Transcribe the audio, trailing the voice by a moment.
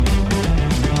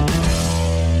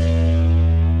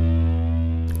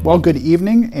Well, good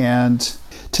evening, and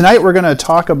tonight we're going to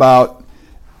talk about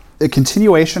a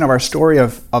continuation of our story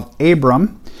of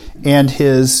Abram and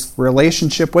his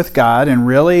relationship with God, and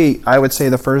really, I would say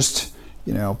the first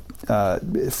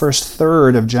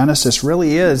third of Genesis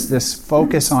really is this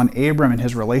focus on Abram and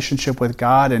his relationship with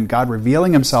God and God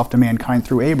revealing himself to mankind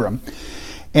through Abram.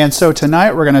 And so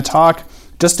tonight we're going to talk,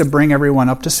 just to bring everyone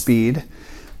up to speed,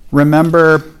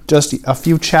 remember just a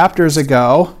few chapters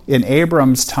ago in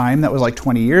Abram's time, that was like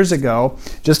 20 years ago,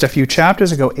 just a few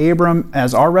chapters ago, Abram,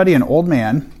 as already an old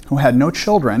man who had no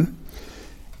children,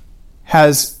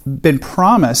 has been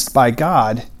promised by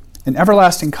God an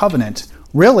everlasting covenant.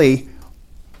 Really,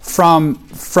 from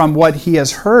what he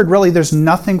has heard, really there's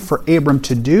nothing for Abram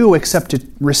to do except to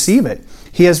receive it.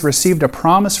 He has received a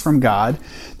promise from God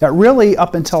that really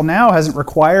up until now hasn't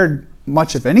required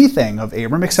much of anything of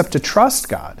Abram except to trust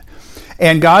God.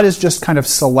 And God has just kind of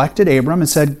selected Abram and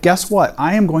said, guess what?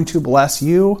 I am going to bless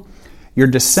you, your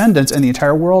descendants, and the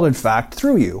entire world, in fact,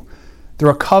 through you, through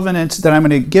a covenant that I'm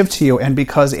going to give to you. And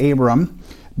because Abram,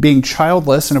 being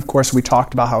childless, and of course we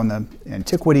talked about how in the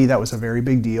antiquity that was a very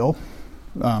big deal,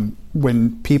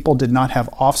 when people did not have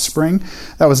offspring,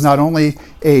 that was not only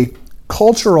a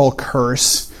cultural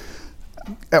curse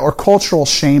or cultural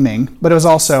shaming, but it was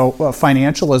also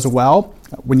financial as well.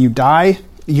 When you die,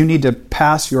 you need to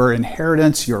pass your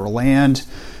inheritance, your land,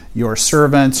 your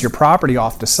servants, your property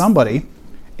off to somebody,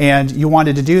 and you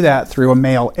wanted to do that through a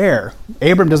male heir.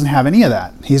 Abram doesn't have any of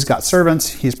that. He's got servants.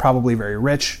 He's probably very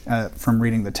rich from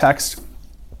reading the text.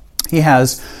 He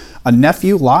has a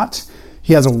nephew, Lot.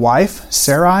 He has a wife,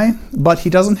 Sarai, but he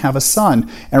doesn't have a son.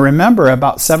 And remember,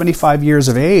 about 75 years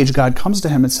of age, God comes to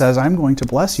him and says, I'm going to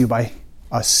bless you by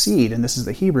a seed, and this is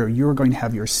the Hebrew. You're going to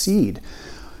have your seed,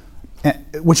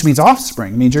 which means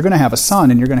offspring. It means you're going to have a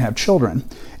son and you're going to have children.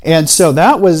 And so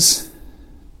that was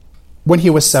when he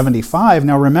was 75.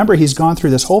 Now remember, he's gone through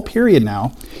this whole period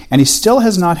now, and he still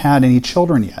has not had any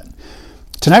children yet.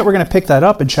 Tonight we're going to pick that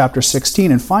up in chapter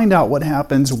 16 and find out what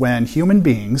happens when human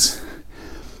beings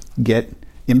get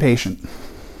impatient.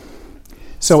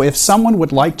 So if someone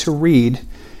would like to read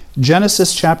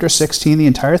Genesis chapter 16, the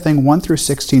entire thing, 1 through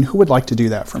 16, who would like to do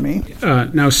that for me?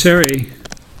 Now Sarai,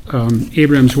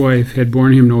 Abram's wife, had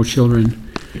borne him no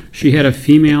children. She had a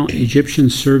female Egyptian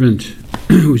servant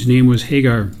whose name was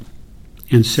Hagar.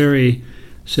 And Sarai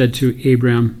said to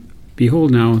Abram,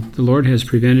 Behold now, the Lord has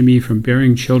prevented me from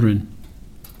bearing children.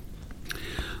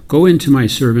 Go in to my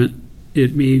servant,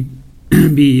 it may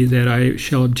be that I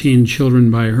shall obtain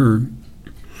children by her.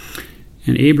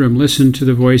 And Abram listened to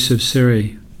the voice of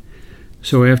Sarai.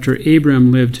 So after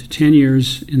Abram lived 10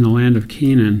 years in the land of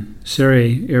Canaan,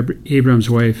 Sarai, Abram's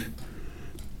wife,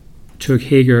 took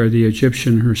Hagar the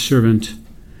Egyptian, her servant,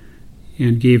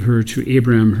 and gave her to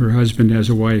Abram, her husband, as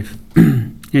a wife.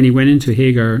 And he went into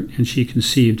Hagar, and she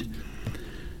conceived.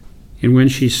 And when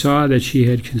she saw that she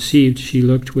had conceived, she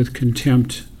looked with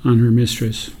contempt on her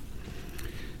mistress.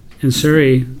 And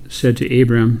Sarai said to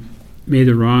Abram, May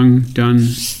the wrong done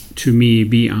to me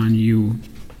be on you.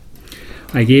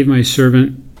 I gave my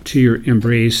servant to your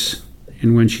embrace,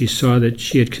 and when she saw that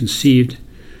she had conceived,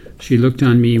 she looked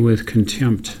on me with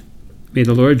contempt. May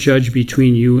the Lord judge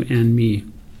between you and me.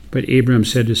 But Abram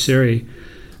said to Sarai,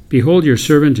 Behold, your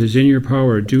servant is in your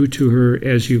power. Do to her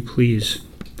as you please.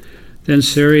 Then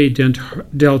Sarai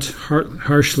dealt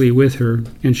harshly with her,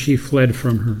 and she fled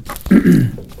from her.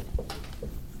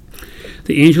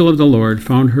 The angel of the Lord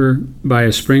found her by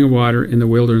a spring of water in the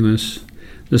wilderness,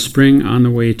 the spring on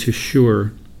the way to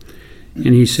Shur.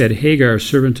 And he said, Hagar,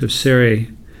 servant of Sarai,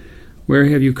 where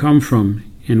have you come from,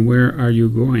 and where are you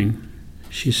going?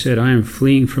 She said, I am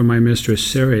fleeing from my mistress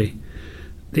Sarai.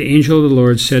 The angel of the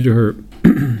Lord said to her,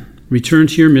 Return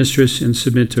to your mistress and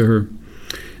submit to her.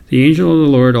 The angel of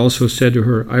the Lord also said to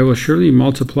her, I will surely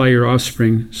multiply your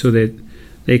offspring, so that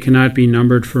they cannot be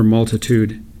numbered for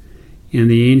multitude. And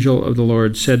the angel of the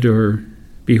Lord said to her,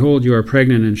 Behold, you are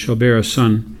pregnant and shall bear a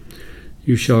son.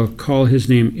 You shall call his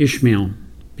name Ishmael,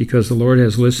 because the Lord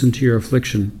has listened to your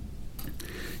affliction.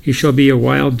 He shall be a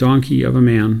wild donkey of a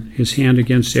man, his hand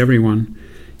against everyone,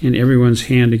 and everyone's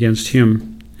hand against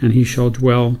him, and he shall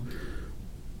dwell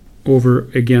over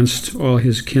against all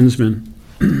his kinsmen.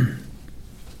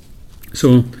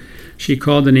 So she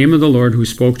called the name of the Lord who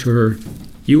spoke to her,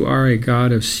 You are a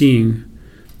God of seeing.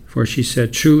 For she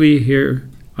said, Truly here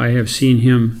I have seen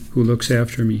him who looks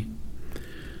after me.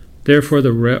 Therefore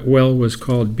the well was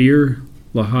called Bir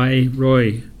Lahai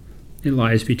Roi. It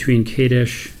lies between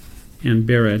Kadesh and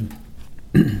Bered.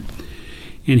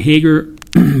 And Hagar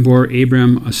bore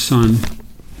Abram a son,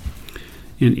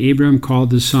 and Abram called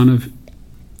the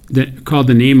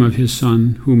name of his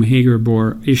son, whom Hagar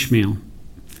bore, Ishmael.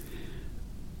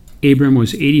 Abram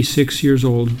was 86 years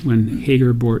old when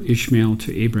Hagar bore Ishmael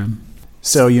to Abram.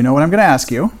 So you know what I'm going to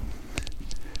ask you.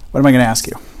 What am I going to ask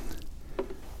you?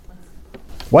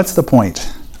 What's the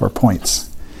point or points?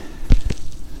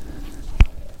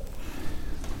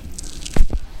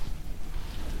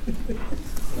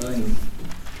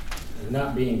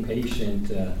 Not being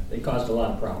patient, they caused a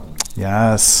lot of problems.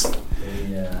 Yes.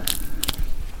 They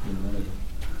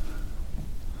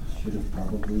should have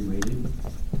probably waited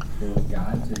for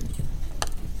God to.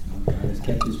 God has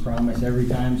kept His promise every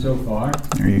time so far.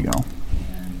 There you go.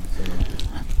 And so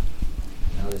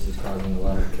now this is causing a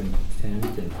lot of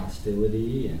contempt and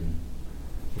hostility, and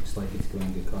looks like it's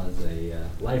going to cause a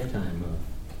lifetime of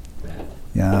that.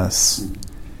 Yes.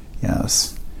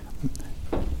 Yes.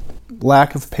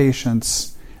 Lack of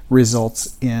patience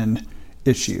results in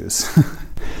issues.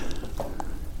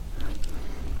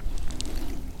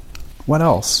 What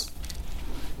else?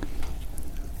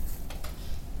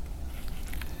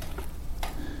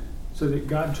 So that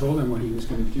God told him what he was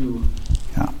going to do.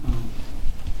 Yeah.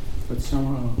 But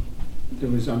somehow there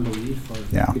was unbelief, or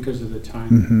Yeah. because of the time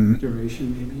Mhm.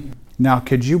 duration, maybe. Now,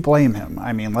 could you blame him?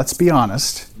 I mean, let's be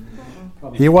honest.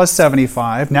 Probably. He was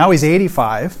 75. Now he's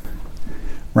 85.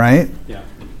 Right? Yeah.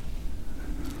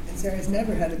 And Sarah's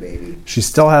never had a baby. She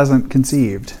still hasn't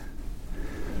conceived.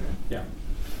 Yeah.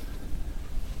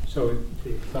 So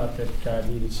they thought that God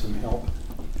needed some help.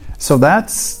 So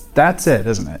that's it,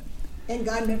 isn't it? And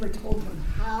God never told him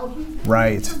how he's going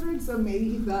Right. to deliver it, so maybe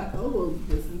he thought, oh, well,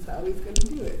 this is how he's going to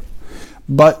do it.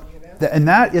 But You know? and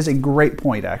that is a great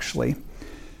point, actually.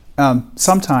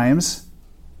 Sometimes,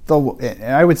 though,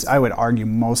 I would argue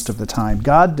most of the time,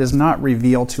 God does not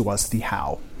reveal to us the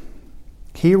how.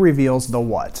 He reveals the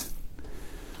what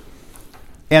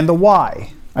and the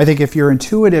why. I think if you're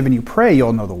intuitive and you pray,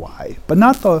 you'll know the why, but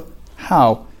not the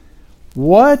how.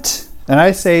 What? And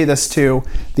I say this too,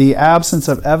 the absence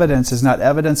of evidence is not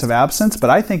evidence of absence, but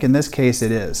I think in this case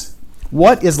it is.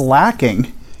 What is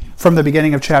lacking from the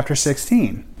beginning of chapter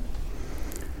 16?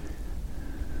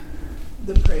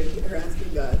 The prayer they're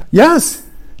asking God. Yes.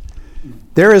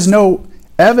 There is no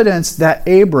evidence that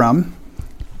Abram,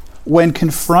 when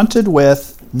confronted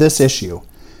with this issue,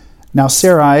 now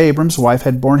Sarai, Abram's wife,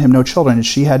 had borne him no children, and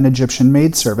she had an Egyptian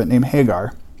maidservant named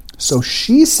Hagar. So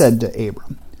she said to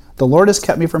Abram, "The Lord has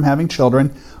kept me from having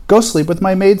children. Go sleep with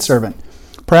my maidservant.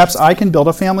 Perhaps I can build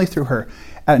a family through her."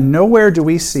 At nowhere do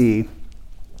we see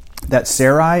that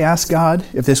Sarai asked God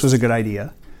if this was a good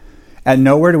idea. At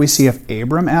nowhere do we see if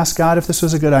Abram asked God if this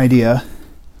was a good idea.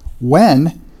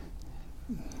 When,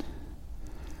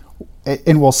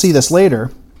 and we'll see this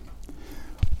later,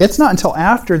 it's not until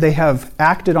after they have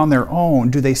acted on their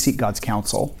own do they seek God's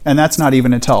counsel. And that's not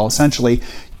even until essentially,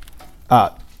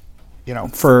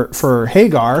 for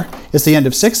Hagar, it's the end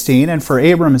of 16, and for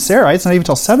Abram and Sarai, it's not even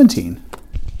until 17.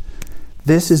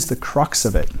 This is the crux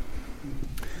of it.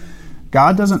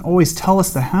 God doesn't always tell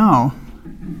us the how,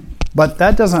 but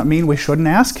that doesn't mean we shouldn't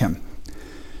ask him.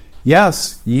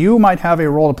 Yes, you might have a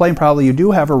role to play, and probably you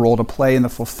do have a role to play in the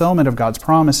fulfillment of God's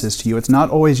promises to you. It's not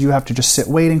always you have to just sit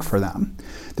waiting for them.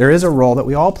 There is a role that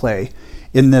we all play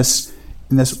in this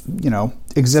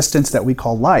existence that we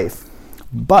call life.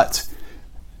 But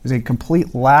there's a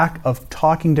complete lack of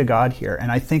talking to God here,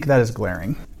 and I think that is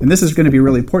glaring. And this is going to be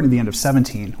really important at the end of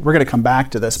 17. We're going to come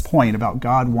back to this point about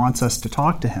God wants us to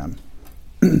talk to him.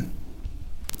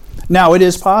 Now, it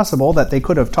is possible that they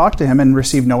could have talked to him and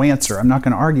received no answer. I'm not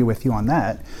going to argue with you on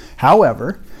that.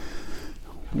 However,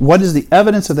 what does the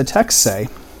evidence of the text say?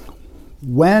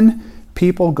 When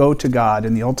people go to God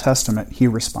in the Old Testament, he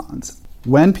responds.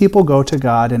 When people go to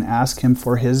God and ask him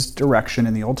for his direction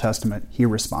in the Old Testament, he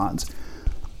responds.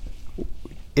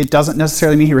 It doesn't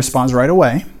necessarily mean he responds right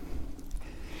away.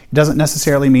 It doesn't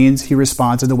necessarily mean he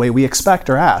responds in the way we expect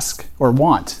or ask or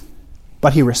want.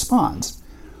 But he responds.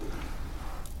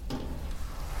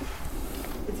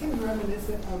 It seems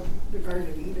reminiscent of the Garden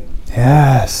of Eden.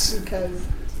 Yes. Because,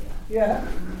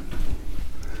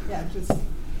 just...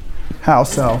 How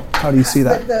so? How do you see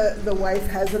that? But the wife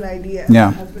has an idea, and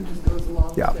Yeah. the husband just goes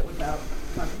along Yeah. with it without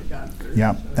talking to God first.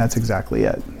 Yeah, that's exactly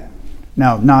it. Yeah.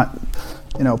 Now, not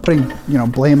putting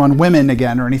blame on women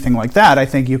again or anything like that. I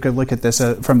think you could look at this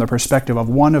from the perspective of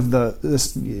one of the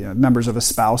members of a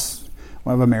spouse,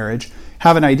 of a marriage,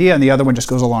 have an idea and the other one just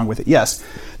goes along with it. Yes,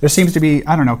 there seems to be,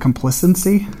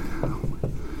 complacency.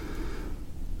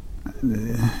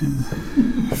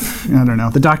 I don't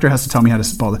know. The doctor has to tell me how to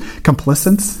spell it.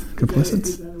 Complacence?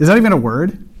 Is that even a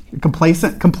word?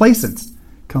 Complacence.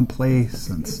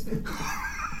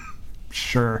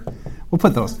 Sure. We'll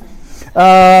put those.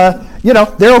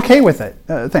 they're okay with it.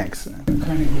 Thanks. He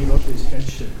kind of gave up his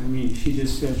headship. I mean, she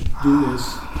just said, do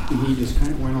this, and he just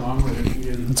kind of went along with it. He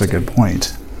didn't That's a good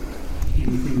point.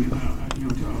 anything to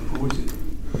oppose it.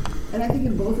 And I think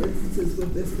in both instances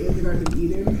with this in the Garden of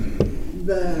Eden,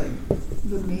 the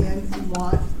man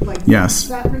Yes.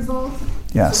 that result.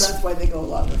 Yes. So that's why they go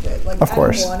along with it. Like Of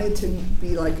course. Adam wanted to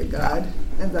be like a god,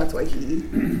 and that's why he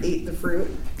ate the fruit.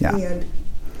 Yeah. And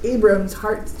Abram's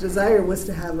heart's desire was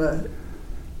to have a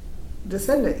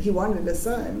descendant. He wanted a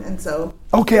son, and so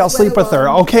Okay, I'll sleep with her.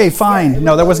 Okay, fine.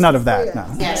 No, there was none of that. No.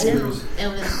 Yes, it was,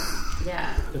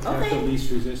 yeah. The path of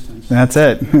least resistance. That's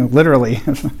it, literally.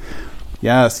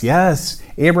 Yes.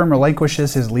 Abram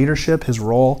relinquishes his leadership, his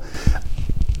role.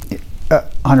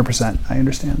 100%. I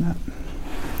understand that.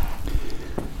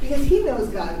 because he knows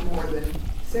God more than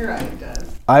Sarai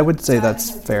does. I would say God that's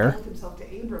has fair. revealed himself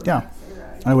to Abram, Yeah. not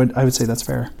Sarai. I would say that's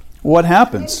fair. What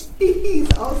happens?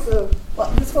 He's also,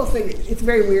 well, this whole thing, it's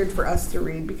very weird for us to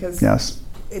read because Yes.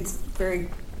 it's very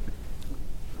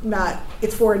not,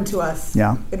 it's foreign to us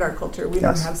Yeah. in our culture. We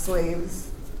Yes. don't have slaves,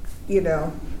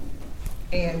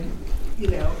 and,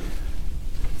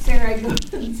 Sarai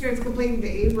starts complaining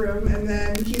to Abram, and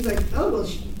then he's like, oh, well,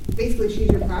 basically she's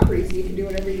your property, so you can do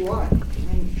whatever you want.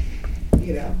 And,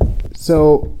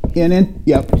 So,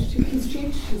 yep. he's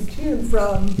changed his tune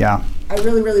from, Yeah. I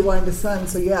really, really wanted a son,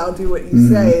 so yeah, I'll do what you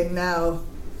say, and now,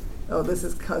 oh, this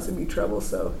is causing me trouble,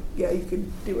 so yeah, you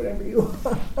can do whatever you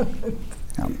want.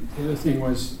 The other thing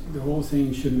was, the whole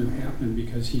thing shouldn't have happened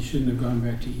because he shouldn't have gone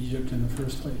back to Egypt in the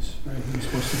first place, right? He was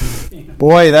supposed to be the king.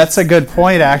 Boy, that's a good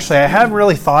point, actually. I haven't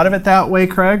really thought of it that way,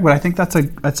 Craig, but I think that's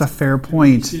a fair He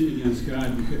point. sinned against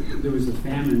God because there was a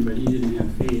famine, but he didn't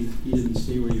have faith. He didn't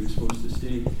stay where he was supposed to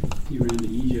stay. He ran to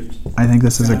Egypt. I think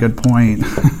this is a good point.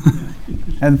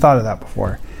 Hadn't thought of that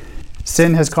before.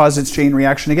 Sin has caused its chain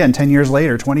reaction again, 10 years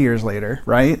later, 20 years later,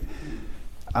 right?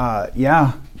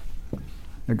 Yeah.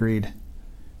 Agreed.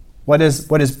 What is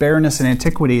barrenness and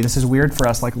antiquity? This is weird for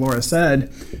us, like Laura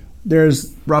said.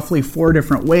 There's roughly 4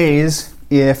 different ways,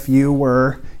 if you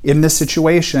were in this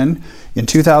situation in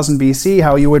 2000 BC,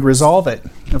 how you would resolve it.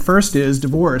 The first is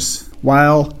divorce.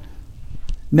 While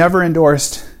never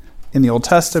endorsed in the Old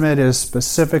Testament, it is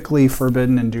specifically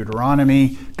forbidden in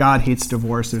Deuteronomy. God hates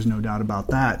divorce, there's no doubt about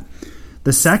that.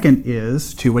 The second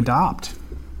is to adopt.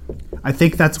 I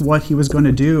think that's what he was going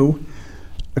to do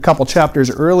a couple chapters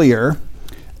earlier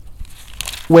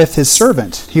with his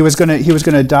servant. He was going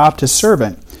to adopt his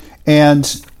servant.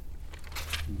 And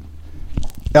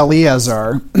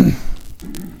Eleazar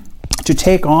to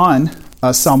take on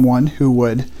someone who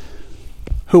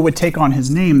would take on his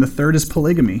name. The third is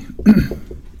polygamy.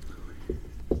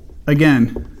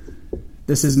 Again,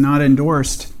 this is not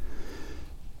endorsed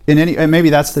in any. And maybe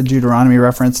that's the Deuteronomy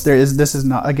reference. This is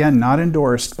not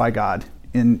endorsed by God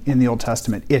in the Old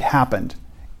Testament. It happened.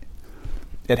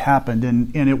 It happened,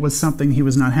 and it was something he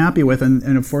was not happy with.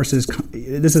 And of course,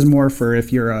 this is more for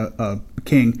if you're a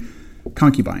king,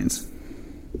 concubines.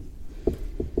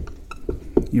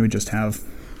 You would just have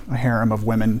a harem of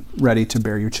women ready to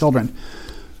bear you children.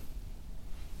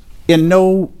 In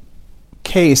no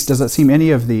case does it seem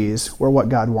any of these were what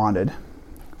God wanted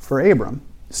for Abram.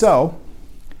 So,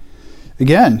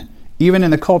 again, even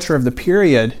in the culture of the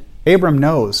period, Abram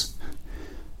knows.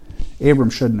 Abram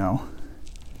should know.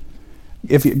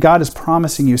 If God is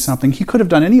promising you something, he could have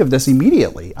done any of this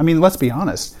immediately. I mean, let's be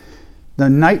honest. The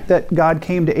night that God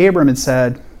came to Abram and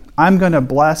said, I'm going to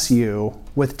bless you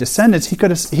with descendants, he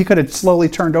could have slowly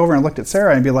turned over and looked at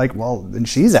Sarah and be like, well, then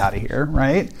she's out of here,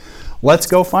 right? Let's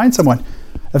go find someone.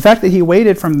 The fact that he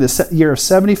waited from the year of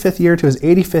 75th year to his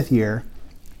 85th year,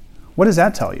 what does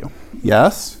that tell you?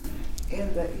 Yes?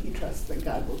 And that he trusts that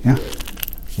God will Yeah. do it.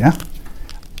 Yeah.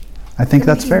 I think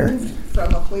that's fair. He moved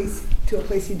from a place to a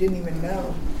place he didn't even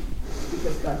know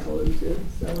because God told him to.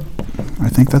 So I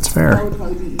think that's that fair. would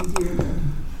probably be easier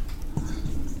than.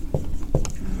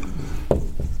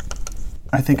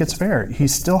 I think it's fair. He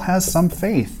still has some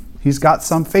faith. He's got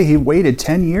some faith. He waited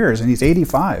 10 years and he's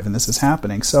 85 and this is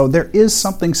happening. So there is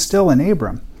something still in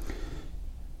Abram.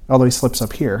 Although he slips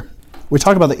up here. We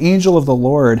talk about the angel of the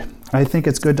Lord. I think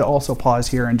it's good to also pause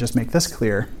here and just make this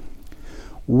clear.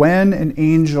 When an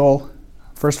angel,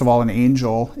 first of all, an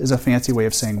angel is a fancy way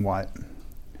of saying what?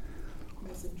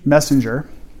 Messenger.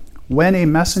 When a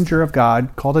messenger of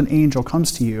God called an angel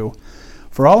comes to you,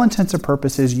 for all intents and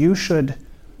purposes, you should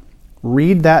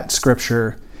read that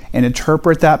scripture and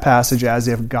interpret that passage as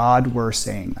if God were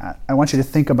saying that. I want you to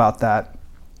think about that.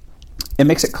 It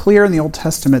makes it clear in the Old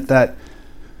Testament that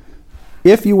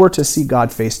if you were to see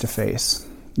God face to face,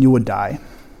 you would die.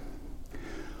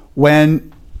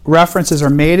 When references are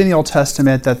made in the Old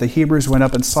Testament that the Hebrews went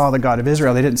up and saw the God of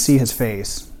Israel. They didn't see his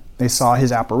face. They saw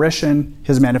his apparition,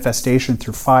 his manifestation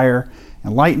through fire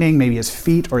and lightning, maybe his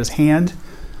feet or his hand.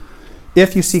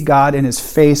 If you see God in his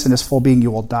face and his full being, you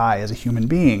will die as a human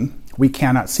being. We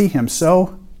cannot see him.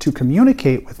 So, to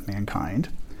communicate with mankind,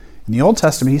 in the Old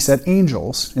Testament he sent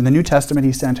angels. In the New Testament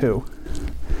he sent who?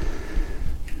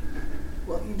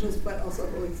 Well, angels, but also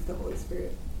the Holy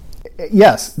Spirit.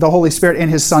 Yes, the Holy Spirit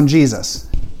and his son Jesus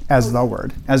as the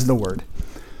Word.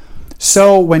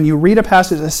 So when you read a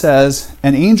passage that says,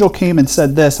 an angel came and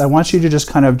said this, I want you to just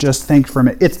think for a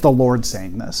minute, it's the Lord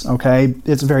saying this, okay?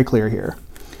 It's very clear here.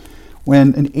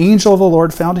 When an angel of the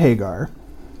Lord found Hagar,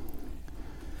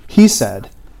 he said,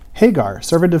 Hagar,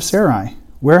 servant of Sarai,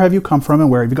 where have you come from and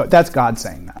where have you gone? That's God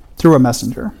saying that through a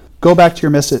messenger. Go back to your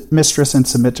mistress and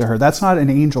submit to her. That's not an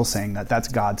angel saying that. That's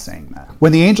God saying that.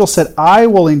 When the angel said, I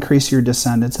will increase your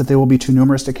descendants, that they will be too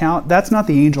numerous to count, that's not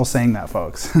the angel saying that,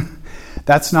 folks.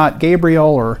 That's not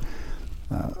Gabriel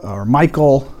or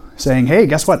Michael saying, hey,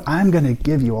 guess what? I'm going to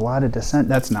give you a lot of descent.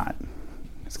 That's not.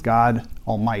 It's God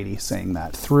Almighty saying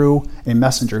that through a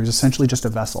messenger who's essentially just a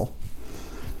vessel.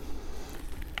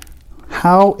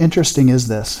 How interesting is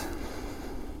this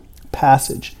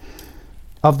passage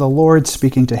of the Lord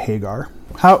speaking to Hagar?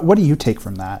 What do you take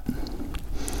from that?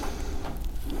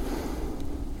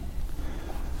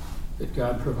 That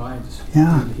God provides.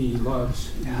 Yeah. And he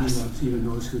loves. And Yes. he loves even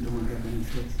those who don't have any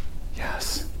faith.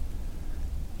 Yes.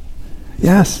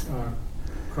 Yes.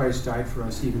 Christ died for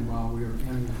us even while we were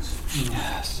enemies.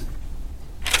 Yes.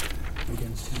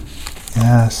 Against him.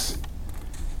 Yes.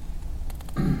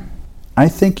 I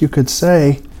think you could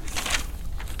say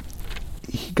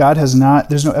there's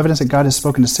no evidence that God has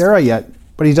spoken to Sarah yet,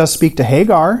 but he does speak to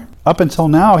Hagar. Up until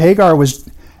now, Hagar is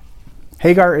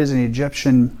an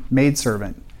Egyptian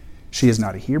maidservant. She is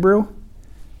not a Hebrew.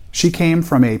 She came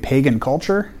from a pagan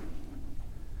culture.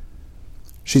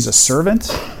 She's a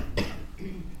servant.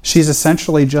 She's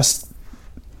essentially just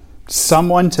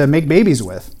someone to make babies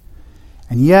with.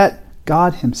 And yet,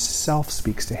 God himself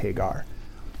speaks to Hagar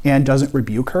and doesn't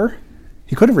rebuke her.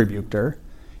 He could have rebuked her.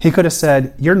 He could have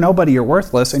said, you're nobody, you're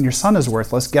worthless, and your son is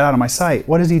worthless. Get out of my sight.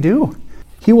 What does he do?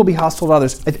 He will be hostile to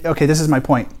others. Okay, this is my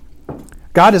point.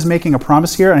 God is making a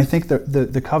promise here, and I think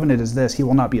the covenant is this. He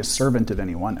will not be a servant of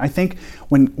anyone. I think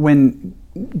when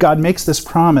God makes this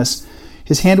promise,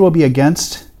 his hand will be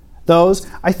against those.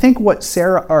 I think what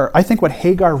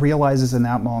Hagar realizes in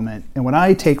that moment, and what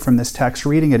I take from this text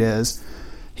reading it is,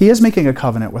 he is making a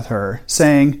covenant with her,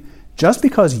 saying, just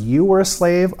because you were a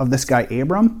slave of this guy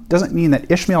Abram doesn't mean that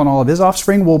Ishmael and all of his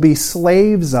offspring will be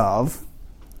slaves of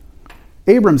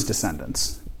Abram's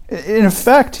descendants. In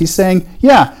effect, he's saying,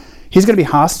 yeah, he's going to be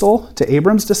hostile to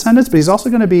Abram's descendants, but he's also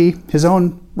going to be his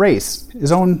own race,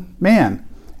 his own man.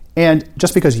 And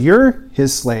just because you're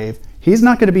his slave, he's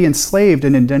not going to be enslaved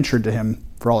and indentured to him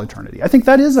for all eternity. I think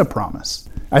that is a promise.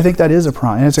 And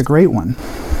it's a great one.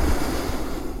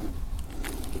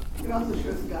 It also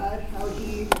shows God how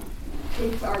he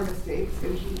takes our mistakes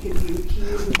and he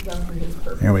uses them for his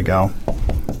purpose. Here we go.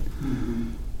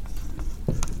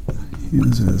 He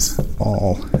uses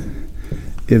all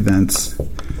events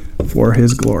for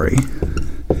his glory.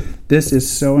 This is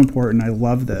so important. I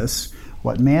love this.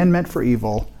 What man meant for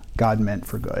evil, God meant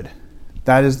for good.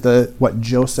 That is what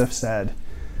Joseph said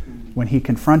when he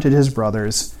confronted his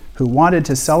brothers who wanted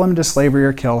to sell him to slavery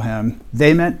or kill him.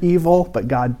 They meant evil, but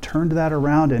God turned that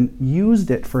around and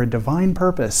used it for a divine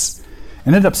purpose.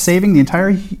 Ended up saving the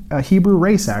entire Hebrew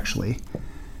race, actually.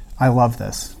 I love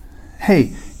this.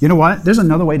 Hey, you know what? There's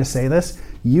another way to say this.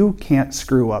 You can't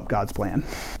screw up God's plan.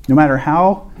 No matter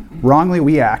how wrongly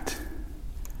we act,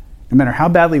 no matter how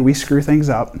badly we screw things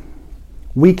up,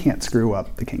 we can't screw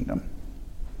up the kingdom.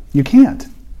 You can't.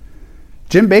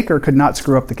 Jim Baker could not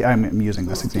screw up I'm using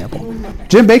this example.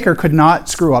 Jim Baker could not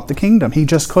screw up the kingdom. He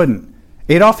just couldn't.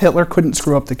 Adolf Hitler couldn't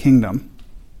screw up the kingdom.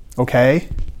 Okay?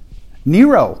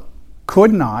 Nero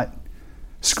could not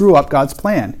screw up God's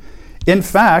plan. In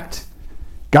fact,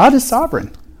 God is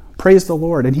sovereign. Praise the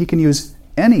Lord. And he can use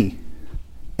any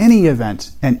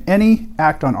event and any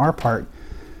act on our part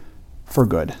for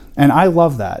good. And I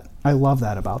love that. I love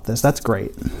that about this. That's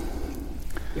great.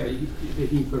 Yeah,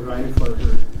 he provided for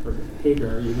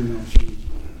Hagar, even though she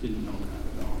didn't know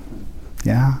that at all.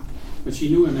 Yeah. But she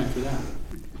knew him after that.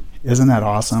 Isn't that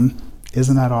awesome?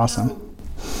 Isn't that awesome?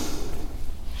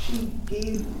 She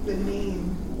gave the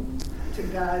name to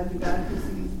God, the God who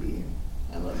sees me.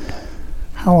 I love that.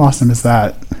 How awesome is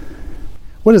that?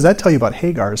 What does that tell you about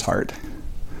Hagar's heart?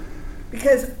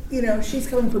 Because, she's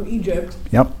coming from Egypt.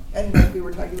 Yep. And like we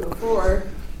were talking about before,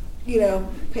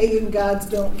 pagan gods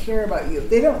don't care about you.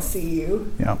 They don't see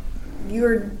you. Yep.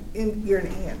 You're an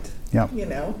ant. Yep.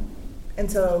 And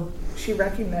so she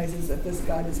recognizes that this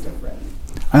God is different.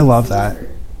 I love that.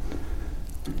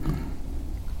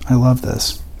 I love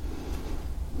this.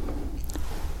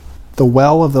 The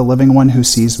well of the living one who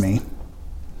sees me.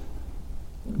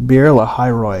 Bir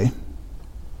Lahairoi.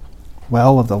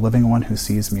 Well of the living one who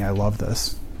sees me. I love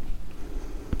this.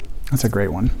 That's a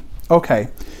great one. Okay,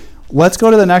 let's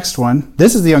go to the next one.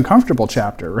 This is the uncomfortable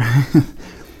chapter.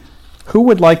 Who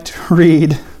would like to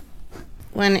read?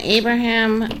 When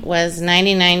Abraham was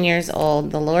 99 years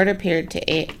old, the Lord appeared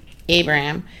to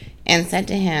Abraham and said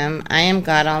to him, I am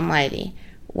God Almighty.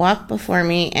 Walk before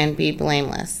me and be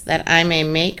blameless, that I may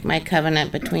make my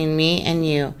covenant between me and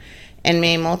you, and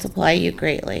may multiply you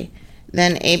greatly.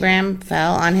 Then Abraham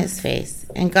fell on his face,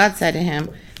 and God said to him,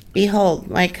 Behold,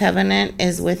 my covenant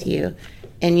is with you,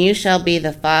 and you shall be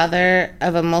the father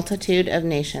of a multitude of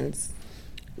nations.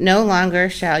 No longer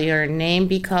shall your name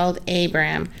be called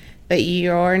Abram, but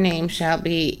your name shall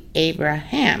be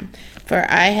Abraham, for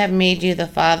I have made you the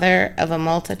father of a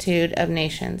multitude of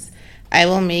nations. I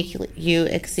will make you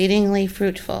exceedingly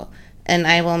fruitful, and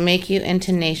I will make you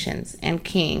into nations, and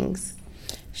kings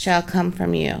shall come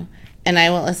from you. And I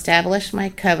will establish my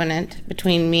covenant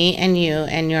between me and you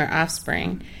and your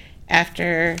offspring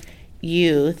after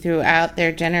you throughout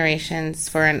their generations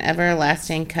for an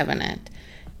everlasting covenant,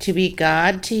 to be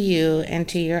God to you and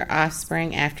to your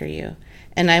offspring after you.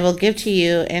 And I will give to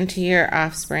you and to your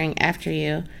offspring after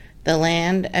you the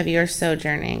land of your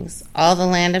sojournings, all the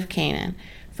land of Canaan,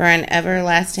 for an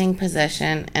everlasting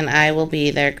possession, and I will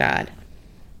be their God.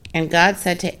 And God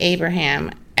said to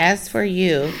Abraham, As for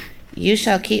you, you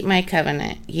shall keep my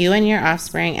covenant, you and your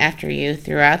offspring after you,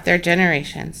 throughout their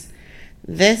generations.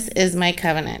 This is my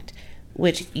covenant,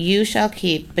 which you shall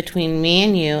keep between me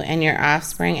and you and your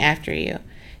offspring after you.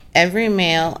 Every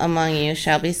male among you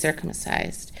shall be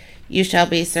circumcised. You shall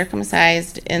be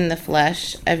circumcised in the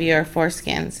flesh of your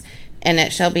foreskins, and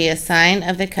it shall be a sign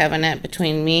of the covenant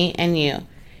between me and you.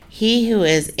 He who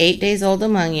is 8 days old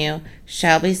among you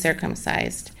shall be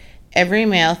circumcised. Every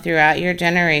male throughout your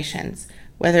generations,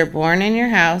 whether born in your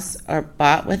house or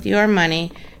bought with your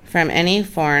money from any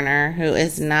foreigner who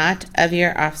is not of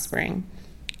your offspring,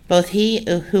 both he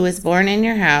who is born in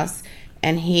your house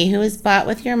and he who is bought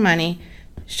with your money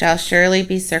shall surely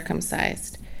be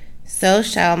circumcised. So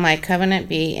shall my covenant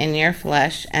be in your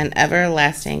flesh, an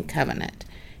everlasting covenant.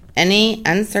 Any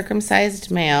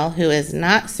uncircumcised male who is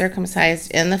not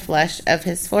circumcised in the flesh of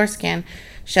his foreskin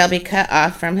shall be cut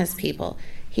off from his people.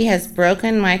 He has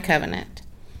broken my covenant.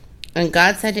 And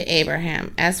God said to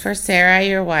Abraham, As for Sarai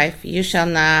your wife, you shall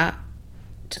not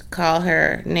call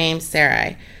her name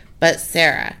Sarai, but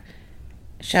Sarah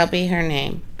shall be her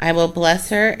name. I will bless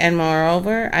her, and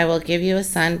moreover I will give you a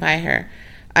son by her.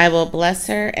 I will bless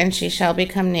her, and she shall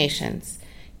become nations.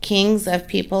 Kings of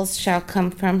peoples shall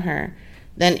come from her.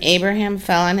 Then Abraham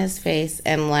fell on his face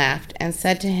and laughed, and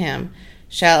said to him,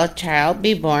 Shall a child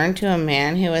be born to a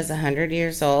man who is 100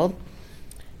 years old?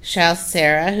 Shall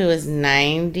Sarah, who is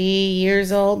 90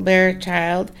 years old, bear a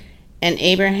child? And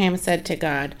Abraham said to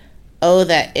God, Oh,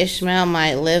 that Ishmael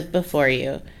might live before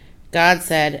you. God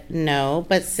said, No,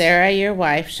 but Sarah your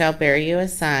wife shall bear you a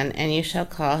son, and you shall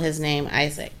call his name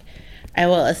Isaac. I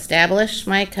will establish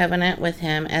my covenant with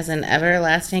him as an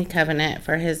everlasting covenant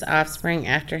for his offspring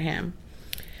after him.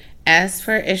 As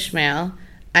for Ishmael,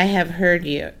 I have heard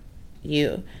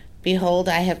you. Behold,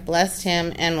 I have blessed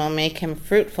him and will make him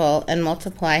fruitful and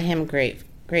multiply him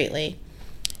greatly.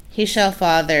 He shall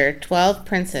father 12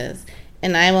 princes,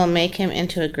 and I will make him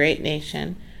into a great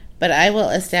nation. But I will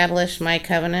establish my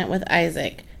covenant with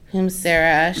Isaac, whom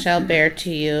Sarah shall bear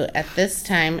to you at this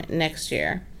time next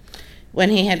year. When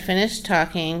he had finished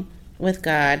talking with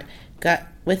God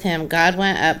went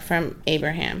up from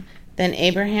Abraham. Then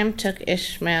Abraham took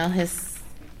Ishmael his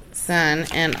son,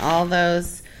 and all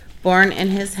those born in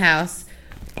his house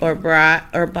or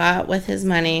bought with his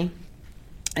money,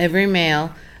 every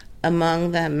male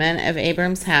among the men of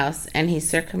Abram's house, and he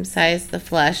circumcised the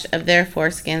flesh of their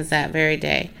foreskins that very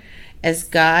day, as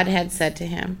God had said to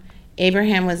him.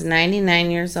 Abraham was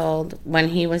 99 years old when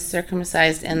he was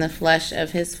circumcised in the flesh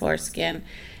of his foreskin,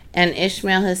 and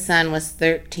Ishmael his son was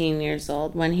 13 years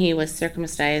old when he was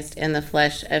circumcised in the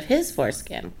flesh of his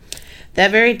foreskin.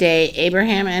 That very day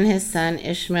Abraham and his son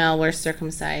Ishmael were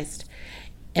circumcised,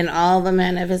 and all the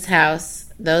men of his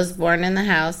house, those born in the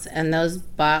house and those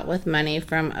bought with money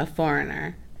from a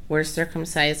foreigner, were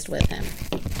circumcised with him.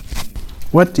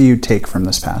 What do you take from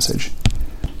this passage?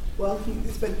 Well, he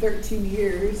spent 13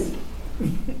 years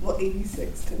well,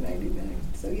 86 to 99.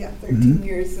 So yeah, 13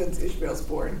 years since Ishmael's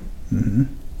born. Mm-hmm.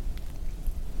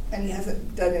 And he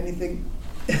hasn't done anything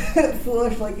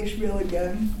foolish like Ishmael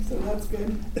again, so that's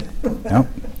good. Yep.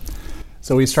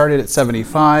 So he started at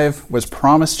 75, was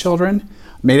promised children,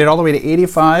 made it all the way to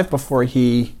 85 before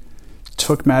he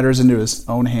took matters into his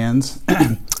own hands.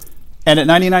 And at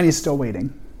 99, he's still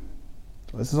waiting.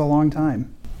 So this is a long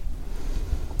time.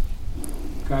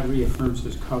 God reaffirms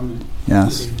his covenant.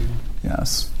 Yes. with Abraham.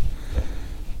 Yes.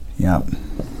 Yep.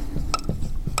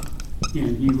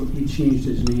 And he changed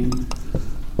his name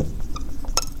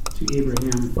to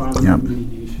Abraham, father Yep. of many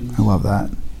nations. I love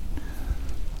that.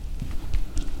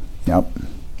 Yep.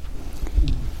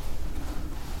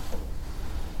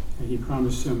 And he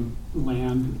promised him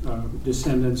land,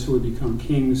 descendants who would become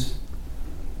kings,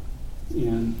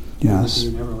 and Yes.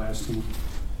 an everlasting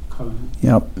covenant.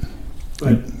 Yep.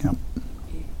 But Yep.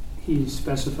 he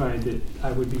specified that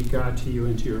I would be God to you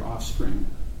and to your offspring.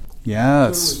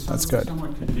 Yes, So it was that's good.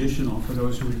 Somewhat conditional for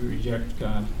those who would reject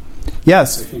God. I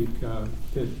Yes. think that,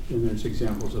 and there's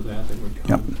examples of that would Yep.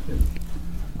 come.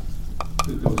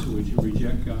 That those who would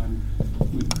reject God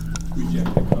would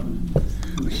reject the covenant.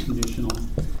 It was conditional.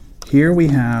 Here we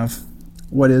have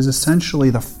what is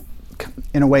essentially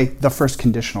in a way, the first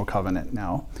conditional covenant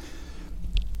now.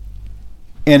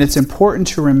 And it's important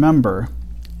to remember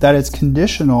that it's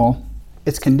conditional.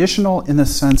 It's conditional in the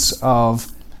sense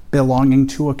of belonging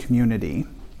to a community.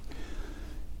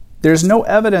 There's no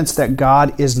evidence that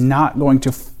God is not going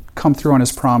to come through on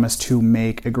his promise to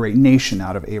make a great nation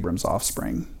out of Abram's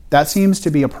offspring. That seems to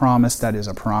be a promise that is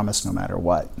a promise no matter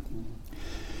what.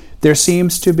 There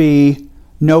seems to be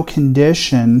no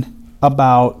condition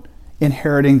about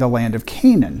inheriting the land of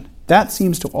Canaan. That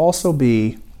seems to also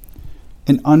be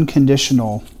an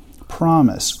unconditional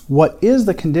promise. What is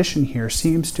the condition here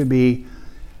seems to be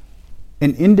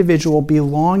an individual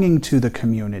belonging to the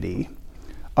community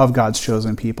of God's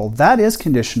chosen people. That is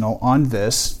conditional on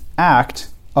this act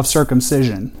of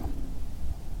circumcision.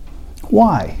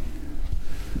 Why?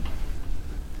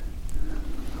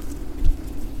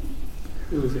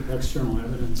 It was the external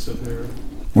evidence of their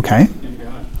Okay. in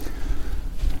God.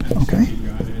 Okay. Accepting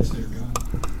God as their God.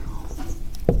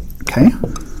 Okay.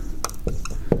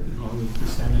 And all the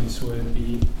descendants would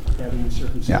be having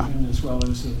circumcision as well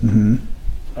as the Mm-hmm.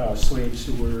 slaves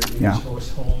who were in Yeah. his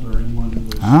household or anyone who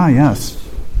was Ah, yes.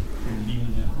 in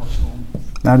that household.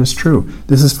 That is true.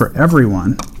 This is for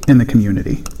everyone in the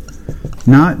community,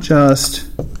 not just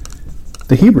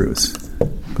the Hebrews,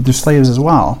 but their slaves as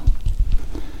well.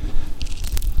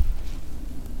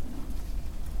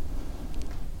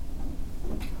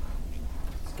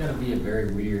 It's got to be a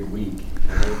very weird week,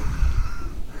 right?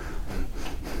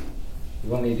 You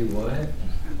want me to do what?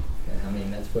 I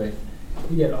mean, that's what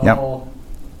you get all.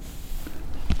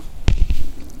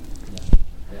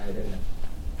 Yeah, I don't know.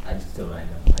 I still don't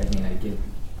know. I mean, I get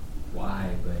why,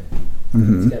 but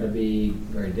Mm-hmm. it's got to be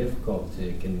very difficult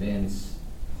to convince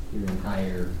your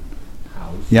entire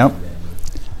house. Yep. and then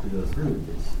to go through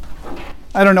this.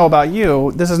 I don't know about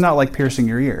you. This is not like piercing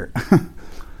your ear.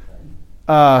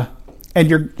 And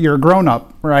you're a grown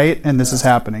up, right? And this is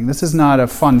happening. This is not a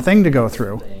fun thing to go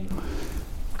through. Thing.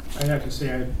 I have to say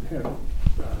I have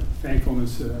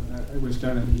thankfulness that it was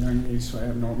done at a young age, so I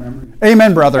have no memory.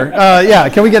 Amen, brother. Yeah,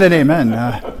 can we get an amen?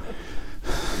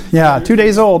 Yeah, 2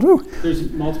 days old. Woo.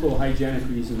 There's multiple hygienic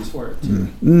reasons for it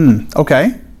too.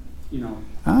 Okay. You know,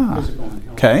 Ah, physical and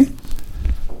health. okay.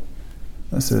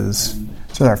 This is And,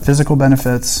 so there are physical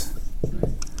benefits.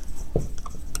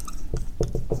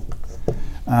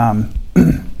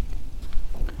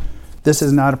 This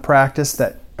is not a practice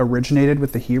that originated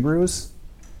with the Hebrews.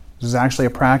 This is actually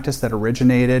a practice that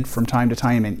originated from time to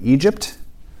time in Egypt.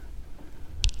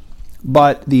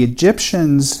 But the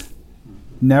Egyptians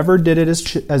never did it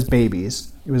as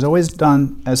babies. It was always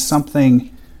done as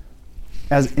something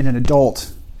as in an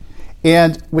adult.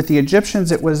 And with the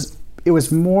Egyptians, it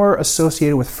was more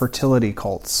associated with fertility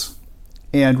cults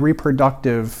and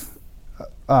reproductive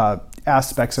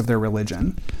aspects of their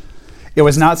religion. It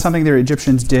was not something the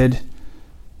Egyptians did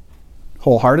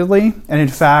wholeheartedly. And in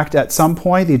fact, at some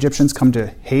point, the Egyptians come to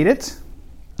hate it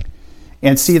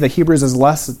and see the Hebrews as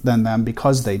less than them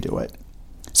because they do it.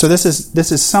 So this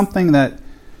is something that,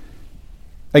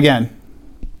 again,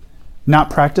 not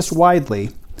practiced widely,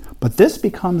 but this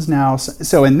becomes now,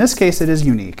 so in this case it is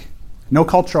unique. No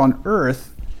culture on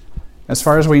earth, as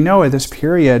far as we know at this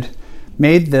period,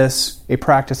 made this a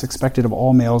practice expected of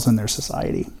all males in their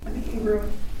society. I think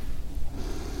Abram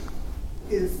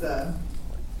is,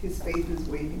 his faith is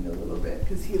waning a little bit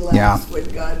because he laughs when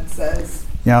God says,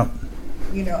 Yeah,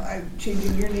 you know, I'm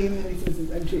changing your name, and he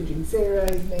says, I'm changing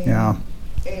Sarah's name. yeah.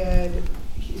 And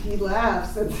he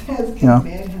laughs and says, can Yeah. a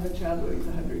man have a child when he's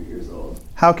 100 years old?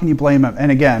 How can you blame him?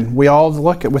 And again, we all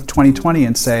look at with 2020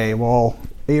 and say, well,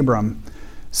 Abram,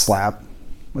 slap,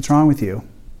 what's wrong with you?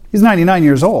 He's 99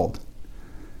 years old.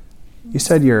 You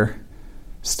said your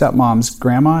stepmom's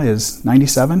grandma is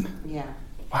 97? Yeah.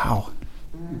 Wow.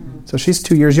 So she's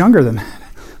 2 years younger than that.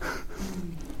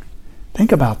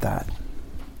 Think about that.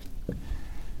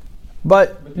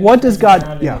 But what does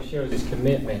God... It shows his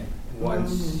commitment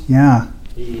once Yeah.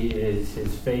 his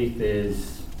faith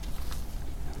is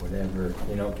whatever,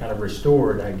 kind of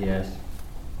restored, I guess.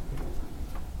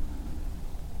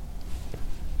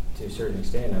 To a certain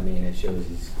extent, it shows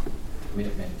his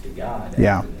commitment to God.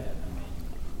 Yeah. After that.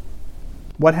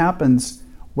 What happens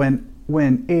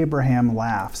when Abraham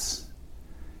laughs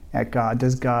at God?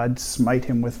 Does God smite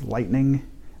him with lightning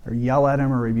or yell at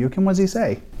him or rebuke him? What does he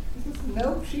say? He says,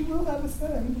 nope, she will have a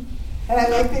son. And I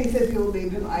like that he says he will name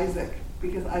him Isaac,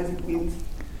 because Isaac means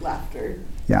laughter.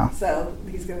 Yeah. So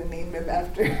he's going to name him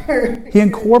after her. He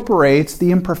incorporates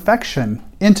the imperfection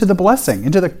into the blessing,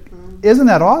 Isn't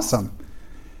that awesome?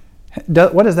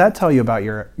 What does that tell you about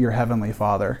your Heavenly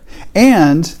Father?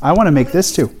 And I want to make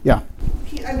this too. Yeah.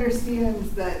 He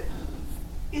understands that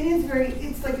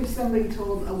it's like if somebody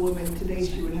told a woman today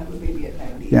she would have a baby at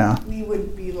 90. Yeah. We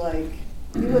would be like,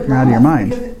 we would You're out of your laugh, mind.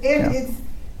 because it's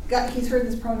God, he's heard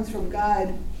this promise from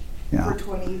God Yeah. for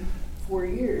 24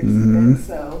 years. Mhm. And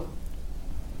so,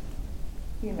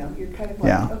 you're kind of like,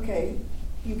 Yeah. okay,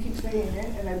 you keep saying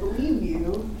it, and I believe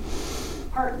you,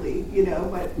 partly,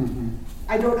 but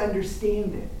I don't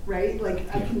understand it, right?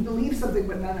 Like, I can believe something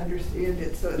but not understand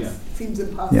it, so it seems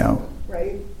impossible, Yeah.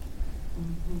 right?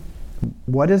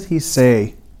 What does he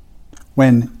say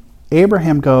when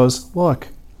Abraham goes, look,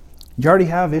 you already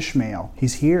have Ishmael.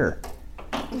 He's here.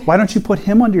 Why don't you put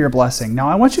him under your blessing? Now,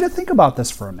 I want you to think about this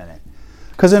for a minute.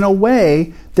 Because in a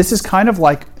way, this is kind of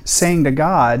like saying to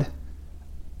God,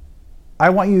 I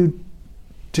want you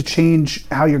to change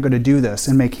how you're going to do this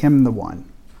and make him the one.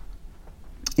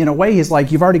 In a way, he's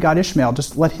like, you've already got Ishmael,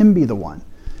 just let him be the one.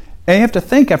 And you have to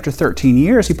think, after 13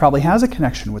 years, he probably has a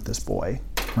connection with this boy,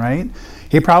 right?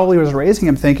 He probably was raising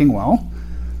him thinking, well,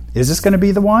 is this going to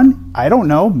be the one? I don't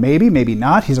know. Maybe, maybe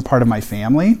not. He's a part of my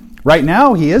family. Right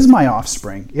now, he is my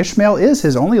offspring. Ishmael is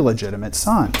his only legitimate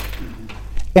son.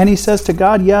 And he says to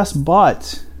God, yes,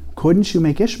 but couldn't you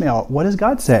make Ishmael? What does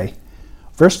God say?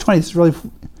 Verse 20, this is really,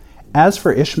 as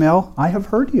for Ishmael, I have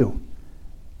heard you.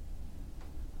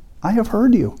 I have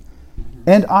heard you.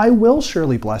 And I will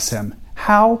surely bless him.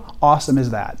 How awesome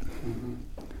is that?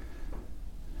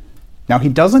 Now, he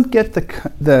doesn't get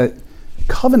the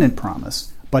covenant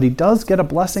promise, but he does get a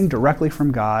blessing directly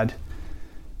from God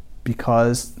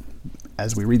because,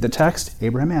 as we read the text,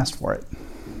 Abraham asked for it.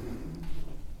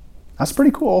 That's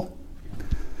pretty cool.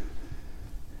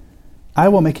 I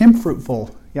will make him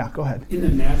fruitful. Yeah, go ahead. In the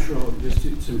natural,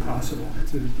 it's impossible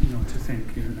to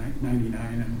think 99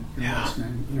 and less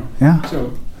than, Yeah.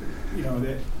 So,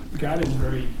 that God is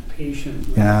very patient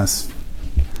with Yes.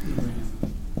 Abraham.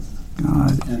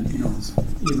 God. And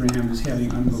Abraham is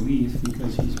having unbelief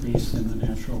because he's based in the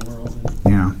natural world,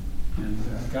 Yeah. and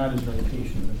God is very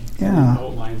patient with him. Yeah. He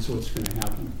outlines what's going to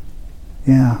happen.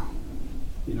 Yeah.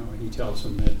 He tells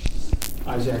him that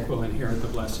Isaac will inherit the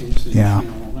blessings, and Yeah.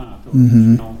 Ishmael will not. Or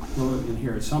Mhm. Ishmael will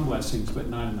inherit some blessings, but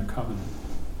not in the covenant.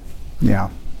 Yeah.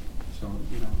 So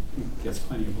he gets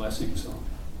plenty of blessings. So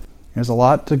There's a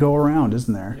lot to go around,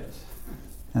 isn't there? yes.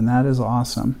 And that is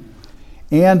awesome.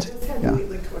 And Just had to wait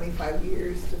like 25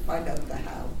 years to find out the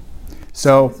how.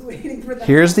 so I was waiting for the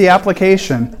here's how. the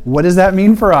application. What does that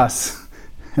mean for us?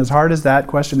 As hard as that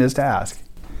question is to ask.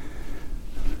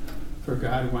 For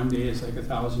God, one day is like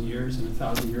 1,000 years, and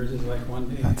 1,000 years is like one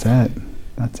day. That's it.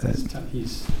 That's it.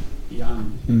 He's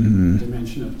beyond Mhm. the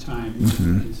dimension of time.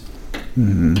 Mhm. He's,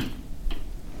 Hmm.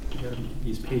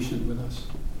 he's patient with us.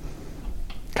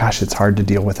 Gosh, it's hard to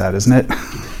deal with that, isn't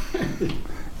it?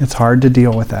 It's hard to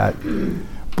deal with that.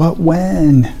 But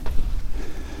when?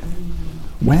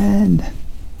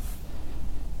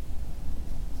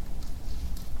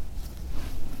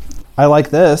 I like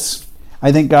this.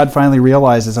 I think God finally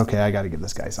realizes, okay, I got to give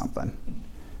this guy something.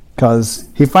 Because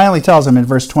he finally tells him in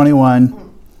verse 21,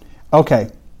 okay,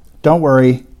 don't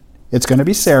worry. It's going to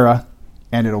be Sarah,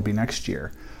 and it'll be next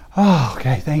year. Oh,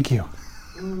 okay, thank you.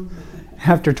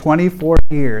 After 24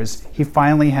 years, he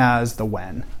finally has the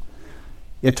when.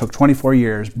 It took 24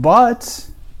 years, but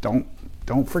don't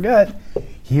forget,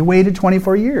 he waited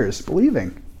 24 years,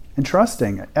 believing and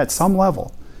trusting at some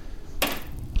level.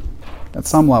 At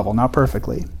some level, not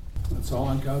perfectly. It's all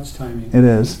on God's timing. It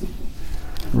is. It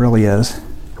really is.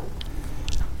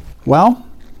 Well,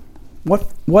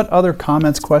 What other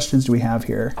comments, questions do we have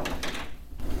here?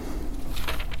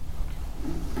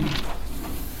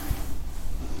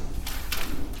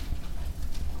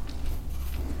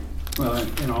 Well,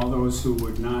 and all those who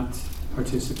would not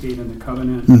participate in the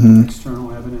covenant, Mhm.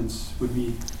 external evidence would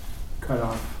be cut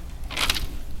off,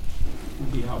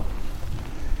 would be out.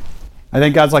 I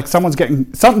think God's like, something's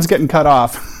getting cut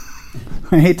off.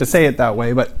 I hate to say it that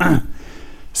way, but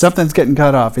something's getting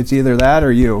cut off. It's either that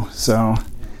or you. So,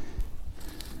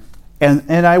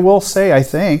 and I will say, I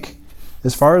think,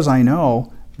 as far as I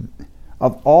know,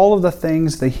 of all of the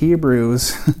things the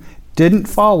Hebrews didn't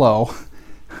follow,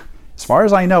 as far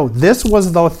as I know, this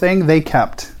was the thing they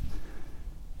kept.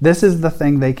 This is the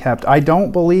thing they kept. I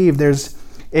don't believe there's,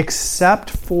 except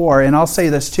for, and I'll say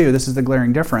this too, this is the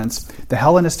glaring difference, the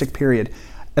Hellenistic period.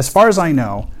 As far as I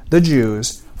know, the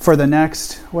Jews, for the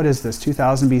next, what is this,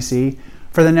 2000 BC?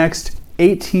 For the next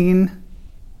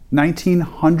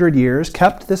 1900 years,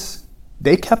 kept this.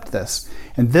 They kept this.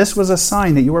 And this was a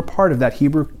sign that you were part of that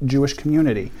Hebrew Jewish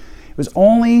community. It was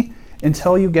only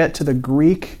until you get to the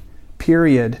Greek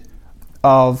period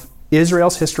of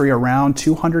Israel's history around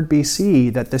 200 BC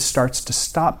that this starts to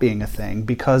stop being a thing,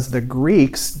 because the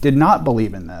Greeks did not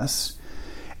believe in this.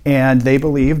 And they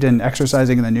believed in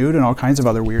exercising in the nude and all kinds of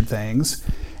other weird things.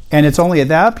 And it's only at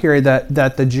that period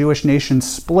that the Jewish nation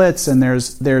splits, and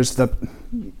there's the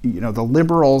the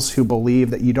liberals who believe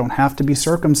that you don't have to be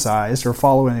circumcised or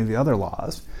follow any of the other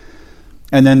laws.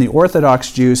 And then the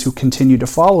Orthodox Jews who continue to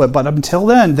follow it, but until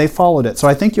then, they followed it. So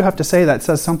I think you have to say that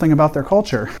says something about their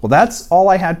culture. Well, that's all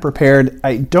I had prepared.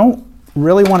 I don't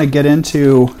really want to get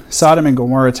into Sodom and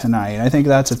Gomorrah tonight. I think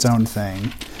that's its own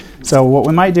thing. So what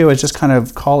we might do is just kind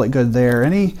of call it good there.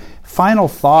 Any final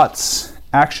thoughts,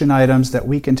 action items that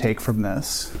we can take from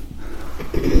this?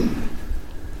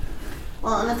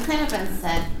 Well, and it's kind of been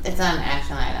said, it's an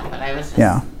action item, but I was just,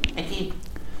 Yeah. I keep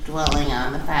dwelling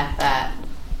on the fact that,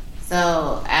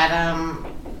 so Abram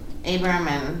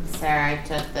and Sarai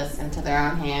took this into their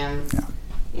own hands. Yeah.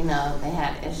 They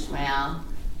had Ishmael,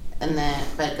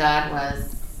 but God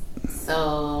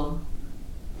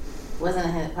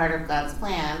wasn't part of God's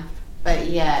plan, but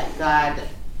yet God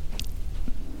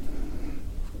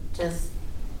just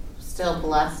still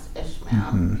blessed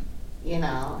Ishmael,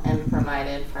 Mm-hmm. and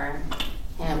provided for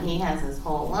him. He has his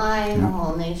whole line, the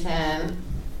whole nation,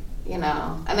 and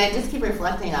I just keep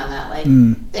reflecting on that. Like,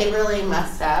 they really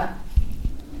messed up,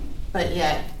 but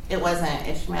yet it wasn't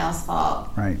Ishmael's fault.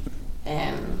 Right.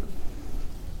 And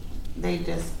they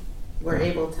just were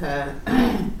able to,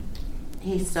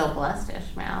 he still blessed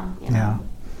Ishmael, Yeah.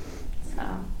 So,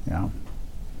 Yeah.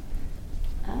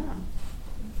 I don't know.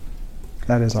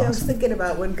 That is Yeah, I was awesome. thinking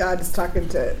about when God is talking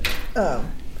to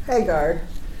Hagar,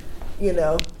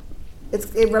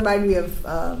 it reminded me of,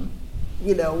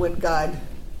 when God,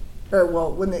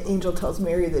 when the angel tells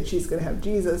Mary that she's going to have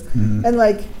Jesus. Mhm. And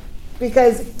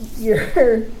because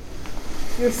you're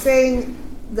saying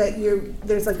that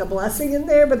there's like a blessing in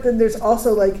there, but then there's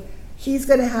also he's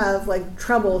going to have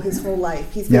trouble his whole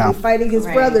life. He's going to be fighting his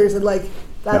Right. brothers, and that's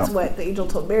Yeah. what the angel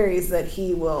told Mary, is that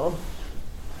he will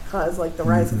cause the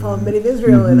rise and fall of many of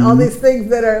Israel, and all these things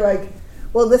that are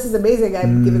well, this is amazing.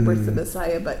 I'm giving birth to the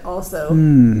Messiah, but also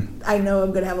I know I'm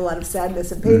going to have a lot of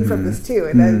sadness and pain from this too.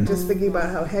 And I'm just thinking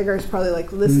about how Hagar's probably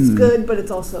this is good, but it's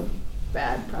also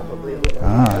bad, probably a little.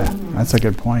 That's a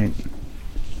good point.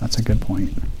 That's a good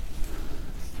point.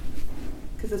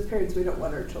 Because as parents, we don't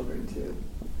want our children to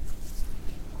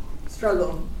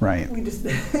struggle. Right. We just,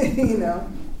 it's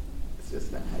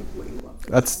just not what you want.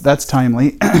 That's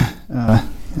timely. Yeah.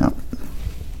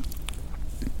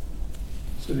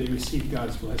 So they received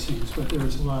God's blessings, but there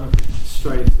was a lot of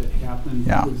strife that happened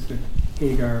Yeah. with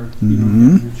Hagar,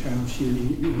 Mhm. having her child. She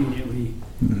immediately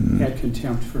had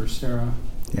contempt for Sarah,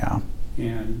 Yeah.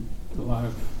 and a lot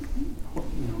of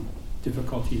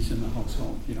difficulties in the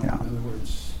household. Yeah. In other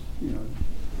words,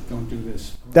 don't do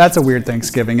this. That's a weird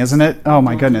Thanksgiving, isn't it? Oh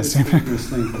my goodness. Don't do this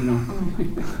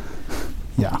thing,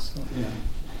 Yeah. So, yeah.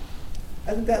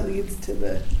 I think that leads to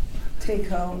the take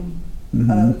home Mhm.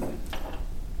 of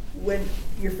when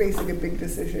you're facing a big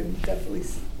decision, definitely,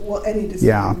 any decision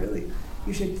Yeah. really,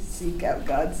 you should seek out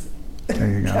God's There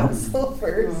you go. counsel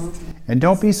first. And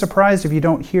don't be surprised if you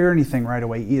don't hear anything right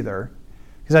away either,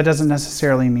 because that doesn't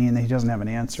necessarily mean that he doesn't have an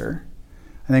answer.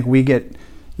 I think we get,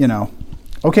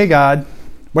 okay, God,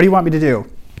 what do you want me to do?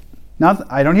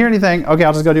 I don't hear anything. Okay,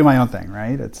 I'll just go do my own thing,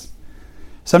 right?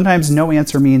 Sometimes no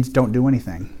answer means don't do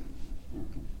anything.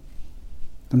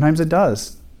 Sometimes it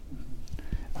does.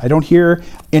 I don't hear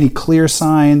any clear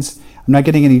signs. I'm not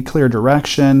getting any clear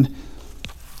direction.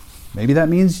 Maybe that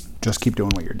means just keep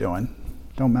doing what you're doing.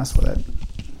 Don't mess with it.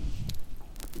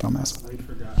 Don't mess with it. I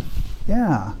forgot.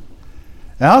 Yeah.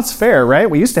 Now, it's fair, right?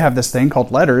 We used to have this thing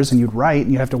called letters, and you'd write,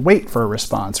 and you have to wait for a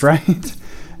response, right?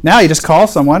 Now you just call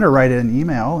someone or write an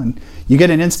email, and you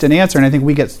get an instant answer, and I think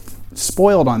we get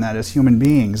spoiled on that as human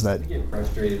beings. That We get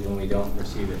frustrated when we don't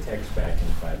receive a text back in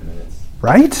 5 minutes.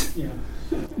 Right? Yeah.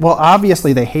 Well,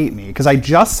 obviously they hate me, because I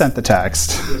just sent the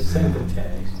text. Just send the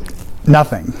text.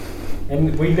 Nothing.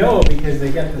 And we know because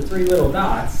they got the 3 little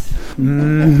dots.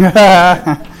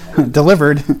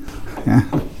 Delivered.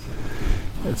 Yeah.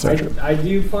 It's so true. I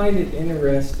do find it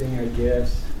interesting, I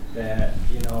guess, that,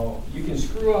 you can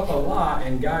screw up a lot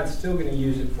and God's still going to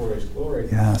use it for His glory.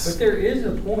 Yes. But there is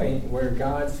a point where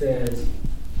God says,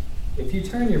 if you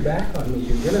turn your back on me,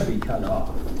 you're going to be cut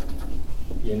off.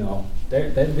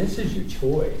 This is your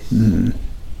choice. Mm-hmm.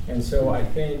 And so I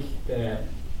think that,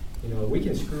 we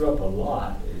can screw up a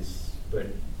lot, but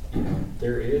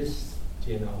there is,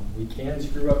 we can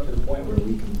screw up to the point where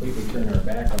we completely turn our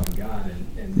back on God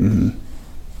and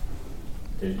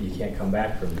Mm-hmm. you can't come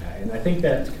back from that. And I think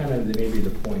that's kind of maybe the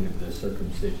point of the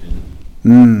circumcision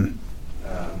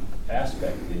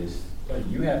aspect is,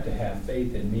 you have to have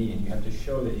faith in me, and you have to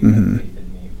show that you have faith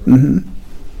in me. Mm-hmm.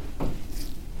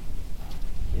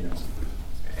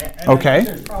 And Okay.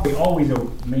 there's probably always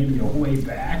maybe a way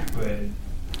back, but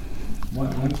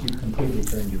once you completely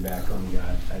turn your back on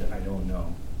God, I don't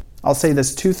know. I'll say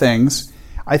this 2 things.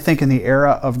 I think in the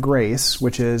era of grace,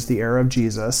 which is the era of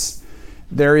Jesus,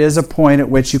 there is a point at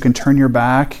which you can turn your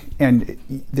back, and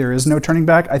there is no turning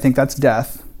back. I think that's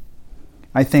death.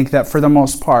 I think that for the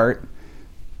most part,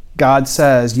 God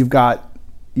says you've got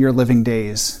your living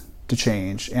days to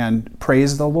change. And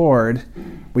praise the Lord,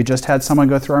 we just had someone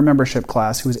go through our membership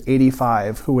class who was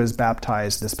 85, who was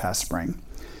baptized this past spring.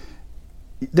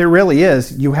 There really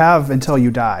is. You have until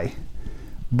you die,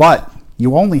 but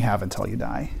you only have until you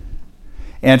die.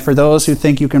 And for those who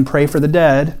think you can pray for the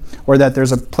dead, or that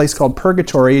there's a place called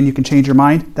purgatory and you can change your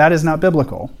mind, that is not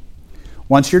biblical.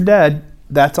 Once you're dead,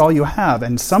 that's all you have.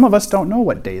 And some of us don't know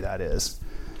what day that is.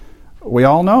 We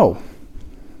all know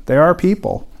there are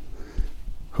people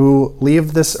who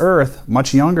leave this earth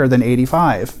much younger than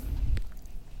 85.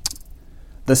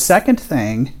 The second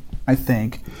thing, I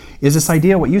think, is this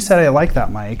idea, what you said, I like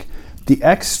that, Mike, the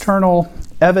external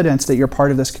evidence that you're part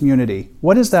of this community.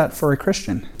 What is that for a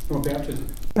Christian? Well, baptism.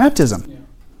 Baptism. Yeah.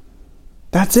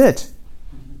 That's it.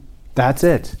 That's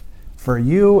it. For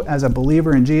you as a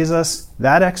believer in Jesus,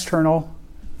 that external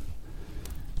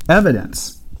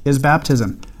evidence is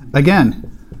baptism.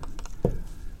 Again,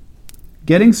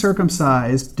 getting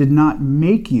circumcised did not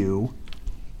make you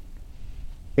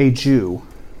a Jew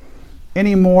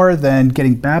any more than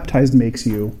getting baptized makes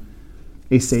you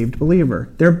a saved believer.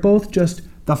 They're both just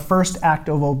the first act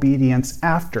of obedience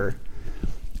after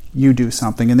you do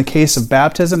something. In the case of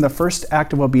baptism, the first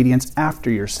act of obedience after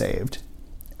you're saved,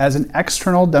 as an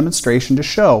external demonstration to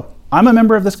show, I'm a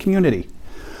member of this community.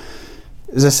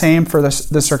 Is the same for the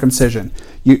circumcision.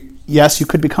 Yes, you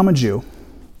could become a Jew.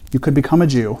 You could become a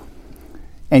Jew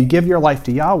and give your life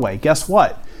to Yahweh. Guess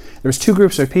what? There's 2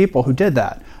 groups of people who did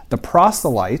that. The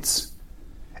proselytes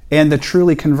and the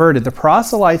truly converted. The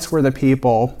proselytes were the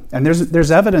people, and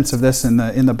there's evidence of this in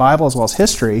the Bible as well as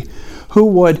history,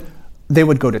 they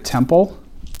would go to temple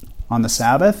on the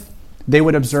Sabbath. They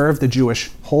would observe the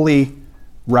Jewish holy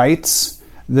rites,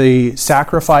 the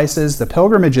sacrifices, the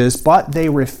pilgrimages, but they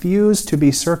refused to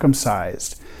be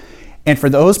circumcised. And for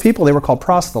those people, they were called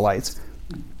proselytes.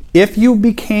 If you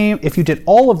did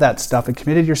all of that stuff and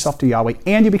committed yourself to Yahweh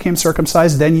and you became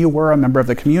circumcised, then you were a member of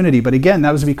the community. But again,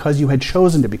 that was because you had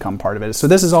chosen to become part of it. So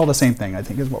this is all the same thing, I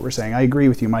think, is what we're saying. I agree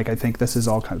with you, Mike. I think this is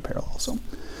all kind of parallel. So,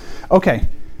 okay.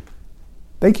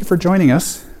 Thank you for joining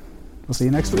us. We'll see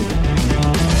you next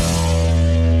week.